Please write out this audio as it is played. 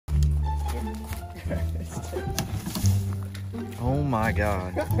Oh my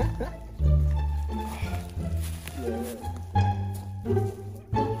god.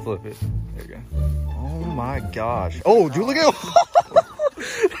 Flip it. There you go. Oh my gosh. Oh, dude, look at him.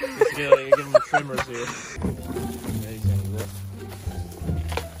 Give him the trimmers here.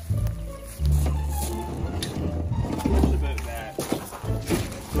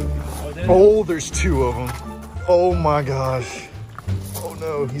 Oh, there's two of them. Oh my gosh. Oh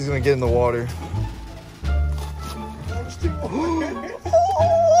no, he's gonna get in the water.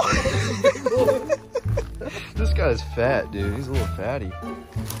 This guy's fat, dude. He's a little fatty.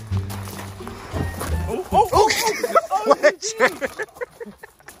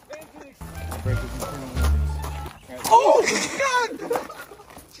 Oh god!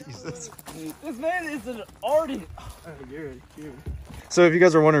 Jesus. This man is an artist. So if you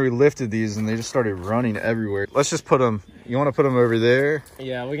guys are wondering, we lifted these and they just started running everywhere. Let's just put them. You want to put them over there?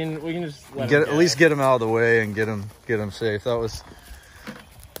 Yeah, we can just At least get them out of the way and get them safe. That was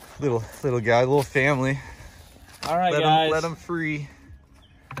little guy, little family. All right, guys. Let them free.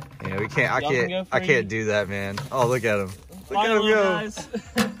 Yeah, we can't. I can't do that, man. Oh, look at him. Look at him go. Guys.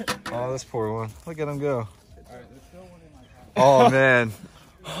 Oh, this poor one. Look at him go. Oh man.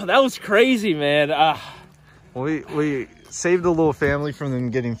 Oh, that was crazy, man. We saved the little family from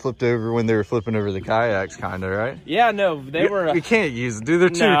them getting flipped over when they were flipping over the kayaks, kind of, right? Yeah, no, they were. We can't use them, dude. They're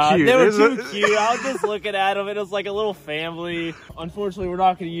too cute. They were too cute. I was just looking at them. It was like a little family. Unfortunately, we're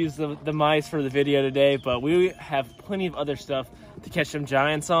not going to use the mice for the video today, but we have plenty of other stuff to catch some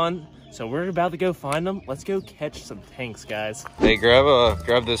giants on. So we're about to go find them. Let's go catch some tanks, guys. Hey,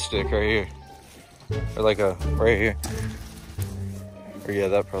 grab this stick right here, or like right here. Or yeah,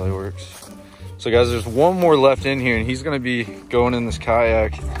 that probably works. So guys, there's one more left in here and he's gonna be going in this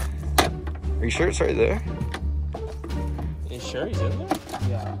kayak. Are you sure it's right there? You sure he's in there?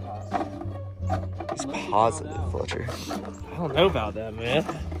 Yeah, He's positive, Fletcher. I don't know about that, man.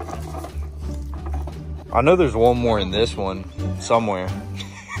 I know there's one more in this one somewhere.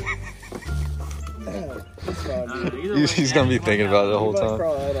 He's gonna be thinking about it the whole time.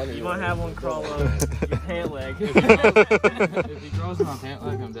 You might have one crawl on your pant leg. If he crawls on my pant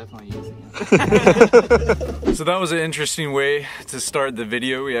leg, I'm definitely using it. So that was an interesting way to start the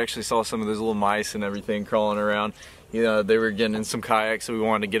video. We actually saw some of those little mice and everything crawling around. You know, they were getting in some kayaks, so we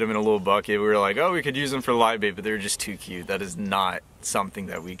wanted to get them in a little bucket. We were like, oh, we could use them for live bait, but they were just too cute. That is not something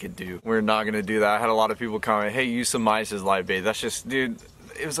that we could do. We're not gonna do that. I had a lot of people comment, hey, use some mice as live bait. That's just, dude,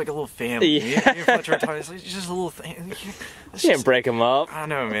 it was like a little family. Yeah. It's like just a little thing. You can't break them up. I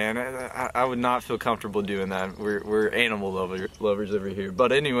know, man. I would not feel comfortable doing that. We're animal lovers over here.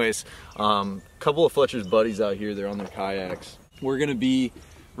 But anyways, couple of Fletcher's buddies out here, they're on their kayaks. We're gonna be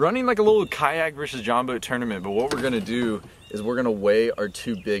running like a little kayak versus John boat tournament, but what we're gonna do is we're gonna weigh our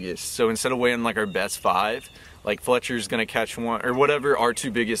two biggest. So instead of weighing like our best 5, like Fletcher's gonna catch one, or whatever our two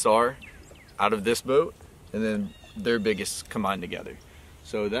biggest are out of this boat, and then their biggest combined together.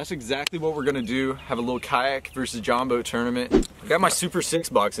 So that's exactly what we're gonna do. Have a little kayak versus John boat tournament. I got my Super 6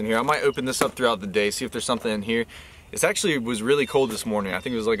 box in here. I might open this up throughout the day, see if there's something in here. It actually was really cold this morning. I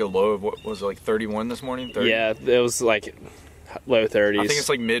think it was like a low of, what was it, like 31 this morning? 30? Yeah, it was like low 30s. I think it's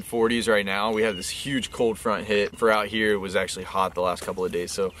like mid 40s right now. We had this huge cold front hit. For out here, it was actually hot the last couple of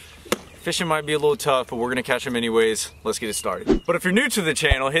days. So fishing might be a little tough, but we're gonna catch them anyways. Let's get it started. But if you're new to the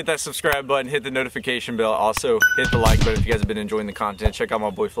channel, hit that subscribe button, hit the notification bell. Also, hit the like button if you guys have been enjoying the content. Check out my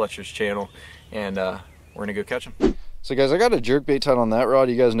boy Fletcher's channel, and we're gonna go catch them. So guys, I got a jerkbait tied on that rod.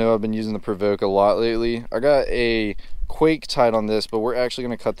 You guys know I've been using the Provoke a lot lately. I got a Quake tied on this, but we're actually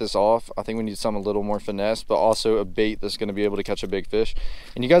going to cut this off. I think we need something a little more finesse, but also a bait that's going to be able to catch a big fish.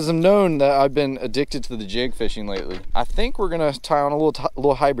 And you guys have known that I've been addicted to the jig fishing lately. I think we're going to tie on a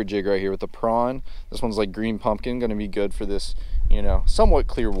little hybrid jig right here with a prawn. This one's like green pumpkin, going to be good for this, you know, somewhat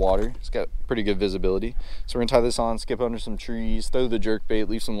clear water. It's got pretty good visibility. So we're going to tie this on, skip under some trees, throw the jerkbait,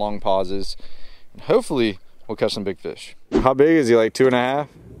 leave some long pauses, and hopefully we'll catch some big fish. How big is he, like 2.5?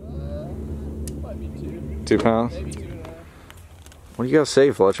 Might be 2 pounds? Maybe 2.5. What do you guys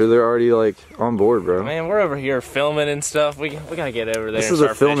say, Fletcher? They're already like on board, bro. Man, we're over here filming and stuff. We gotta get over there. This is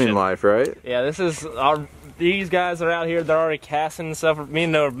a filming fishing. life, right? Yeah, this is these guys are out here. They're already casting and stuff. Me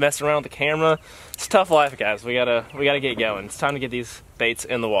and Noah are messing around with the camera. It's a tough life, guys. We gotta get going. It's time to get these baits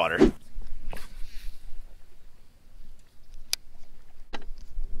in the water.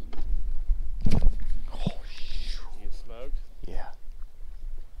 Oh, you smoked? Yeah.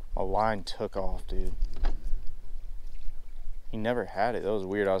 My line took off, dude. He never had it. That was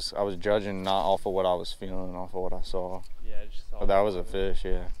weird. I was judging not off of what I was feeling, off of what I saw. Yeah, I just saw. But that was a fish,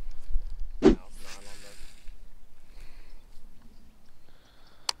 yeah.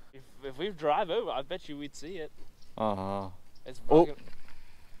 if we drive over, I bet you we'd see it. It's Oh.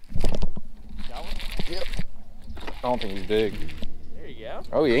 Got one? Yep. I don't think he's big. There you go.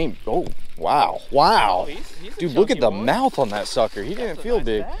 Oh, he ain't. Oh, wow. Wow. Oh, he's a Dude, look at chunky the one. mouth on that sucker. He didn't That's a feel nice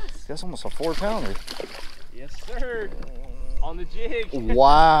big. bass. That's almost a 4-pounder. Yes, sir. On the jig.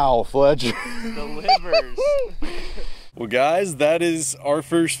 Wow, Fletcher. Delivers. Well, guys, that is our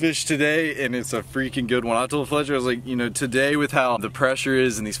first fish today, and it's a freaking good one. I told Fletcher, I was like, you know, today with how the pressure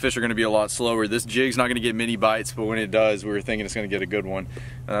is and these fish are going to be a lot slower, this jig's not going to get many bites, but when it does, we were thinking it's going to get a good one.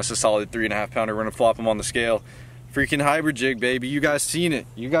 And that's a solid 3.5 pounder. We're going to flop them on the scale. Freaking hybrid jig, baby. You guys seen it.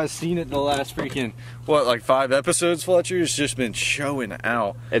 You guys seen it in the last freaking, what, like 5 episodes, Fletcher? It's just been showing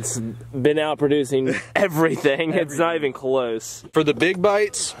out. It's been out producing everything. It's not even close. For the big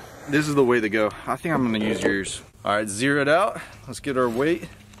bites, this is the way to go. I think I'm going to use yours. All right, zero it out. Let's get our weight.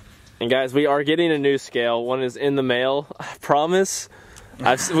 And guys, we are getting a new scale. One is in the mail, I promise.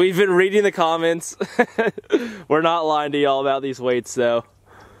 We've been reading the comments. We're not lying to y'all about these weights though.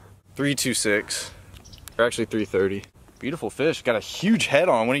 326, or actually 330. Beautiful fish, got a huge head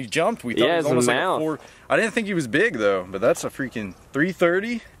on. When he jumped, we thought he was almost like a 4. I didn't think he was big though, but that's a freaking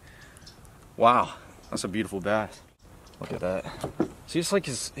 330. Wow, that's a beautiful bass. Look at that. See, it's like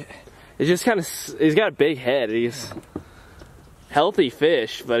his... It's just kind of, he's got a big head. He's healthy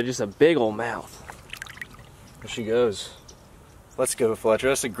fish, but just a big old mouth. There she goes. Let's go, Fletcher.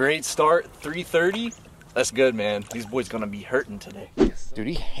 That's a great start. 330. That's good, man. These boys gonna be hurting today. Dude,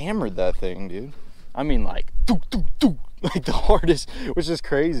 he hammered that thing, dude. I mean, like, doo, doo, doo, like the hardest, which is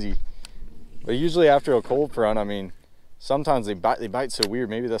crazy. But usually after a cold front, I mean, sometimes they bite so weird.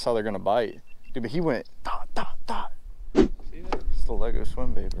 Maybe that's how they're gonna bite. Dude, but he went dot, dot, dot. See that? It's the Lego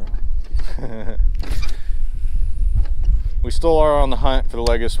swim bait, bro. We still are on the hunt for the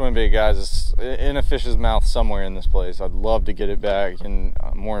Lego swim bait, guys. It's in a fish's mouth somewhere in this place. I'd love to get it back and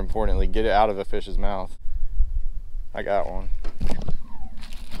more importantly, get it out of a fish's mouth. I got one.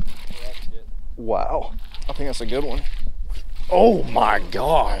 Wow, I think that's a good one. Oh my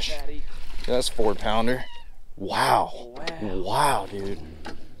gosh. That's 4-pounder. Wow. Wow, dude.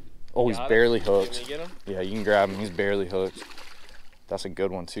 Oh, he's barely hooked. Can you get him? Yeah, you can grab him. He's barely hooked. That's a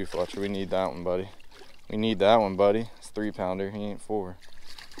good one too, Fletcher. We need that one, buddy. We need that one, buddy. It's 3-pounder. He ain't 4.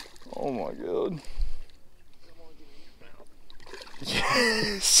 Oh my god.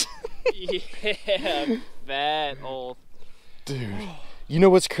 Yes. Yeah, bad old. Dude. You know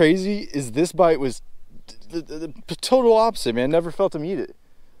what's crazy is this bite was the total opposite, man. Never felt him eat it.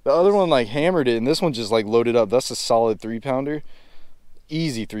 The other one like hammered it, and this one just like loaded up. That's a solid 3-pounder.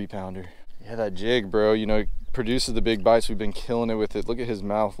 Easy 3-pounder. Yeah, that jig, bro. You know, produces the big bites. We've been killing it with it. Look at his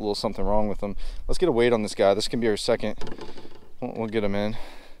mouth, a little something wrong with him. Let's get a weight on this guy. This can be our second. We'll get him in.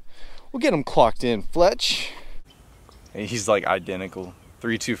 We'll get him clocked in. Fletch. And he's like identical.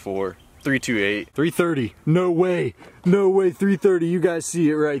 324, 328, 330. No way. No way. 330. You guys see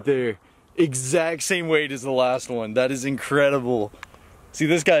it right there. Exact same weight as the last one. That is incredible. See,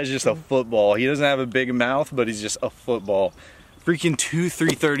 this guy's just a football. He doesn't have a big mouth, but he's just a football. Freaking 2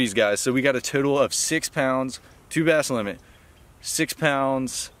 330s, guys. So we got a total of 6 pounds, 2 bass limit, 6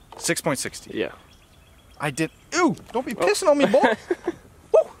 pounds, 6.60. Yeah. I did. Ooh, don't be pissing on me, boy.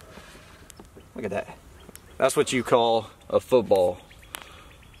 Woo. Look at that. That's what you call a football.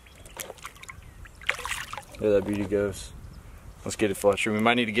 There that beauty goes. Let's get it, Fletcher. We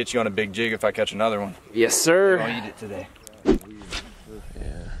might need to get you on a big jig if I catch another one. Yes, sir. I'll eat it today.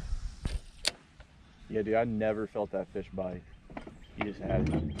 Yeah. Yeah, dude, I never felt that fish bite. He just had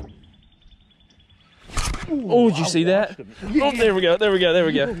it. Ooh, Oh, did you see that? Yeah. Oh, there we go. There we go. There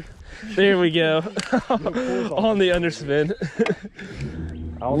we go. There we go. On the underspin.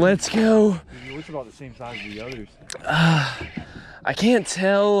 Let's go. It's about the same size as the others. I can't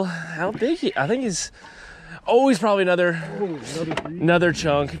tell how big he. I think he's. Oh, he's probably another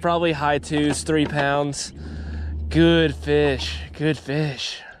chunk. Probably high 2s, 3 pounds. Good fish. Good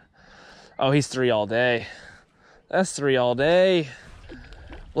fish. Oh, he's 3 all day. That's 3 all day.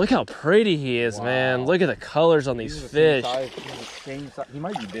 Look how pretty he is, wow. Man. Look at the colors on these fish. He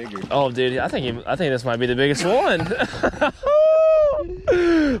might be bigger. Oh, dude, I think this might be the biggest one.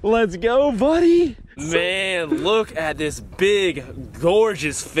 Let's go, buddy. Man, look at this big,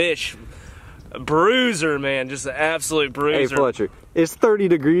 gorgeous fish. Bruiser, man, just an absolute bruiser. Hey, Fletcher, it's 30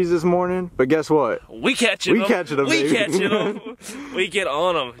 degrees this morning, but guess what? We catching them. We catching them, baby. We catching them. We get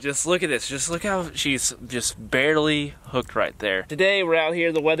on them. Just look at this. Just look how she's just barely hooked right there. Today, we're out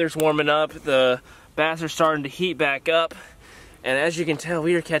here. The weather's warming up. The bass are starting to heat back up. And as you can tell,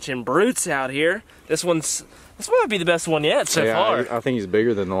 we are catching brutes out here. This might be the best one yet so far. I think he's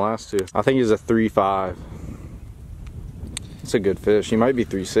bigger than the last two. I think he's a 3.5. That's a good fish. He might be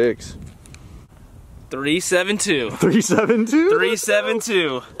 3.6. 372. 372?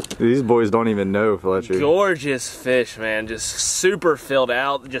 372. These boys don't even know, Fletcher. Gorgeous fish, man. Just super filled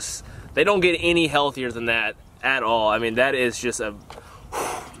out. Just, they don't get any healthier than that at all. I mean, that is just a,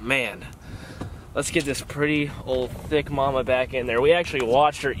 man. Let's get this pretty old thick mama back in there. We actually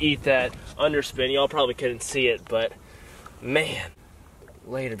watched her eat that underspin. Y'all probably couldn't see it, but man,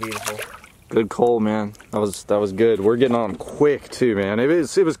 later, beautiful. Good cold, man. That was good. We're getting on quick too, man. It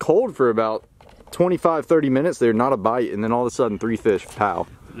was cold for about 25-30 minutes there, not a bite, and then all of a sudden 3 fish, pow.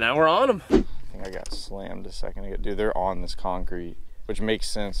 Now we're on them. I think I got slammed a second ago. Dude, they're on this concrete, which makes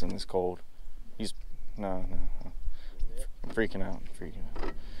sense in this cold. No. I'm freaking out.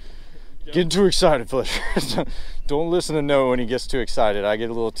 Getting too excited, Fletcher. Don't listen to Noah when he gets too excited. I get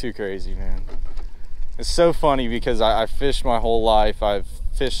a little too crazy, man. It's so funny because I fished my whole life. I've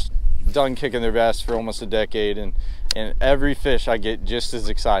fished, done kicking their bass for almost a decade, and every fish I get just as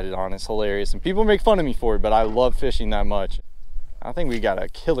excited on. It's hilarious. And people make fun of me for it, but I love fishing that much. I think we got a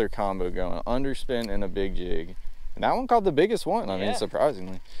killer combo going. Underspin and a big jig. And that one caught the biggest one, I mean,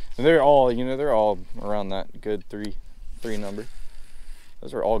 surprisingly. And they're all, you know, they're all around that good three number.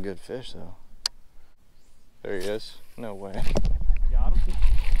 Those are all good fish, though. There he is. No way. Got him?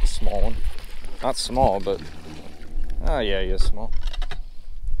 A small one. Not small, but... Oh, yeah, he is small.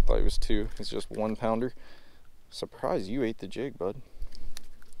 Thought he was 2. He's just 1 pounder. Surprised you ate the jig, bud.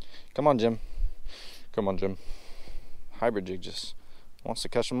 Come on, Jim. Come on, Jim. Hybrid jig just wants to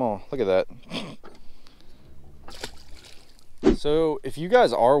catch them all. Look at that. So if you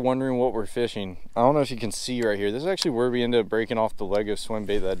guys are wondering what we're fishing, I don't know if you can see right here. This is actually where we ended up breaking off the Lego swim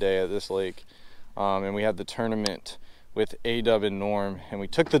bait that day at this lake. And we had the tournament with A-Dub and Norm, and we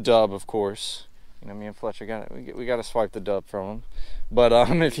took the dub, of course. You know, me and Fletcher got it. We got to swipe the dub from him. But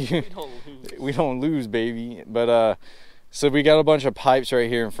if you, we don't lose, baby. But so we got a bunch of pipes right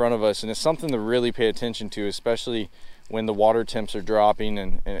here in front of us, and it's something to really pay attention to, especially when the water temps are dropping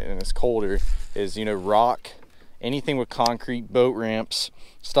and it's colder. Is, you know, rock, anything with concrete, boat ramps,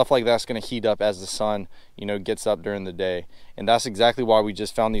 stuff like that's going to heat up as the sun, you know, gets up during the day. And that's exactly why we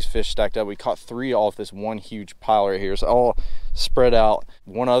just found these fish stacked up. We caught 3 off this one huge pile right here. It's all spread out.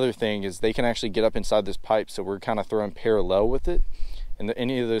 One other thing is they can actually get up inside this pipe, so we're kind of throwing parallel with it. And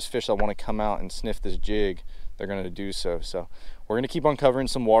any of those fish that want to come out and sniff this jig, they're going to do so. So we're going to keep uncovering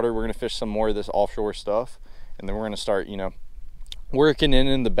some water. We're going to fish some more of this offshore stuff. And then we're going to start, you know, working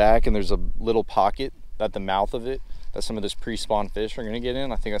in the back. And there's a little pocket at the mouth of it that some of this pre-spawn fish are going to get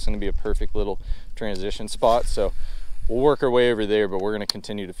in. I think that's going to be a perfect little transition spot. So we'll work our way over there, but we're going to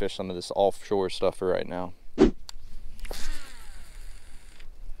continue to fish some of this offshore stuff for right now.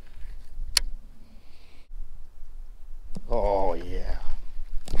 Oh yeah.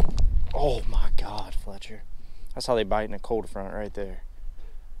 Oh my God, Fletcher. That's how they bite in a cold front right there.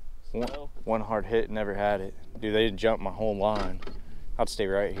 One hard hit, never had it. Dude, they jumped my whole line. I'd stay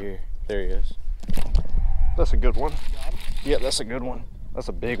right here. There he is. That's a good one. Yeah, that's a good one. That's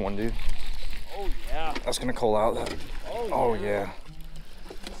a big one, dude. Oh yeah. That's gonna call out. Oh yeah.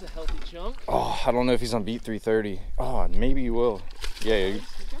 That's a healthy chunk. Oh, I don't know if he's on beat 330. Oh, maybe he will. Yeah.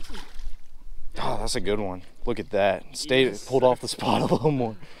 Oh, that's a good one. Look at that. Pulled off the spot a little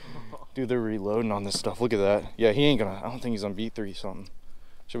more. Dude, they're reloading on this stuff. Look at that. Yeah, he ain't gonna. I don't think he's on beat 3 something.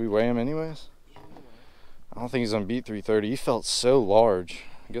 Should we weigh him anyways? I don't think he's on beat 330. He felt so large.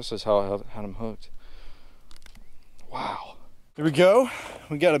 I guess that's how I had him hooked. Wow. There we go.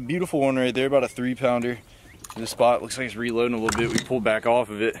 We got a beautiful one right there, about a 3 pounder. This spot looks like it's reloading a little bit. We pulled back off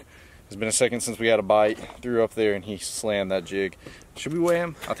of it. It's been a second since we had a bite. Threw up there and he slammed that jig. Should we weigh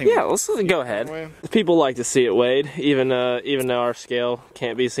him? I think. Yeah, let's go ahead. People like to see it weighed, even though our scale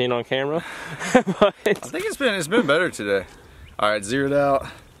can't be seen on camera. But I think it's been better today. All right, zeroed out.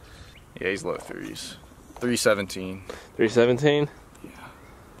 Yeah, he's low 30s. 317. 317. Yeah.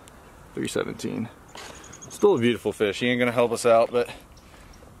 317. Still a beautiful fish. He ain't gonna help us out, but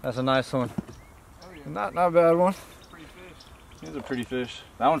that's a nice one. Not a bad one. Pretty fish. He's a pretty fish.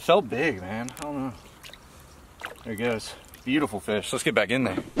 That one felt big, man. I don't know. There he goes. Beautiful fish. Let's get back in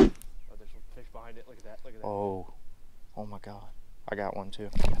there. Oh, there's some fish behind it. Look at that. Look at that. Oh my God. I got one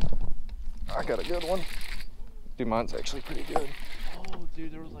too. I got a good one. Dude, mine's actually pretty good. Oh,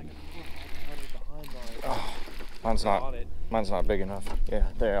 dude, there was like a 400 behind mine. Oh, mine's not big enough. Yeah,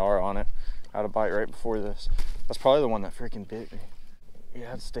 they are on it. I had a bite right before this. That's probably the one that freaking bit me. Yeah, I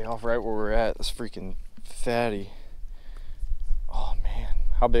had to stay off right where we're at. That's freaking fatty. Oh man,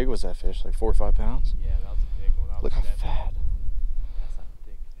 how big was that fish? Like 4 or 5 pounds? Yeah, that was a big one. Look how fat. That's a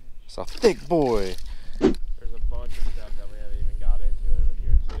big fish. It's a thick boy. There's a bunch of stuff that we haven't even got into over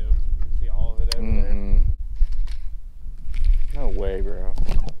here too. See all of it over there. No way, bro.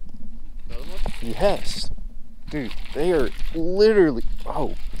 Yes. Dude, they are literally,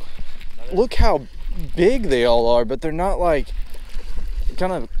 oh, look how big they all are, but they're not like,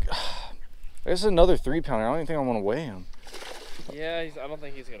 kind of, this is another 3-pounder. I don't even think I want to weigh him. Yeah, I don't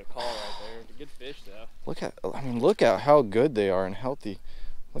think he's gonna call right there. Good fish though. Look at, I mean, look at how good they are and healthy.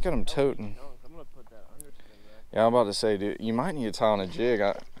 Look at them toting. I'm gonna put that underspin back. Yeah, I'm about to say, dude, you might need to tie on a jig.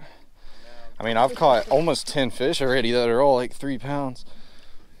 I mean, I've caught almost 10 fish already that are all like 3 pounds.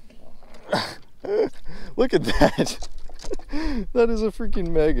 Look at that. That is a freaking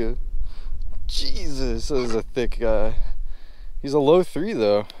mega. Jesus, that is a thick guy. He's a low 3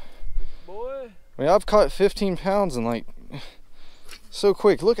 though. Boy. I mean, I've caught 15 pounds in like so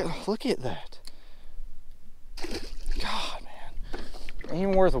quick. Look at that. God, man, ain't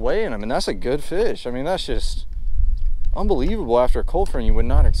even worth weighing him, and that's a good fish. I mean, that's just unbelievable. After a cold front, you would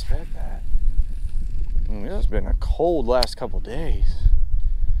not expect that. I mean, it's been a cold last couple days,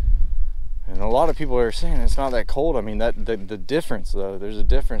 and a lot of people are saying it's not that cold. I mean, that the difference though, there's a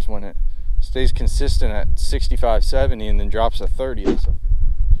difference when it stays consistent at 65, 70 and then drops to 30. That's just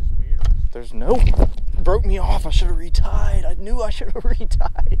weird. There's no, broke me off. I should have retied. I knew I should have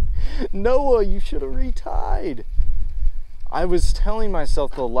retied. Noah, you should have retied. I was telling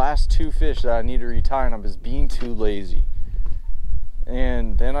myself the last 2 fish that I need to retie, and I was being too lazy.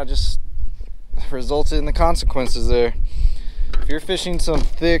 And then I just resulted in the consequences there. If you're fishing some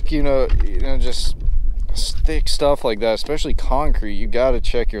thick, you know, just thick stuff like that, especially concrete, you got to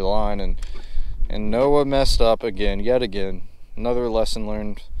check your line. And Noah messed up again, yet again. Another lesson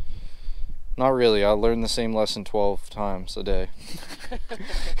learned. Not really. I learned the same lesson 12 times a day.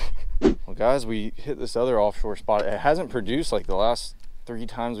 Well, guys, we hit this other offshore spot. It hasn't produced like the last 3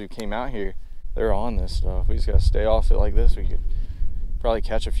 times we came out here. They're on this stuff. We just got to stay off it like this. We could probably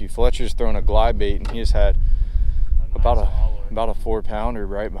catch a few. Fletcher's throwing a glide bait, and he just had about a 4-pounder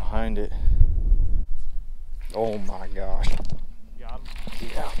right behind it. Oh my gosh. Got him.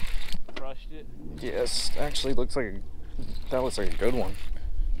 Yeah. Crushed it. Yes, actually looks like that looks like a good one.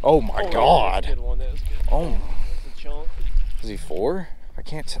 Oh my God. That was a good one. That was good. Oh. That's a chunk. Is he 4? I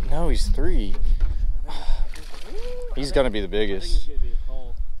can't no, he's 3. He's gonna be the biggest. I think he's gonna be a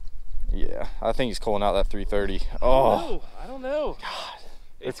call. Yeah, I think he's calling out that 330. Oh, I don't know. God,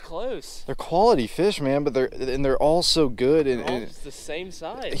 it's close. They're quality fish, man, but they're all so good, and They're all just the same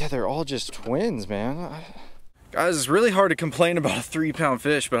size. yeah, they're all just twins, man. Guys, it's really hard to complain about a 3-pound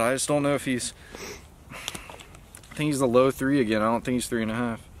fish, but I just don't know if he's. I think he's the low 3 again. I don't think he's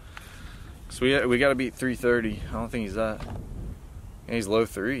 3.5. So we got to beat 330. I don't think he's that. And he's low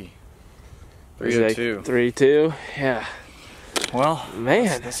 3. 302. 3-2. Yeah. Well,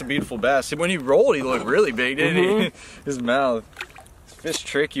 man, that's a beautiful bass. When he rolled, he looked really big, didn't he? His mouth. Fish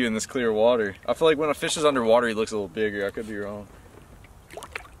trick you in this clear water. I feel like when a fish is underwater, he looks a little bigger. I could be wrong.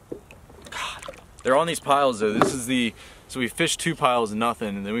 God, they're on these piles though. This is so we fished 2 piles of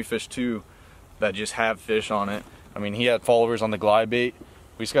nothing, and then we fished 2 that just have fish on it. I mean, he had followers on the glide bait.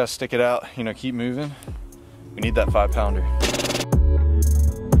 We just gotta stick it out, you know, keep moving. We need that 5-pounder.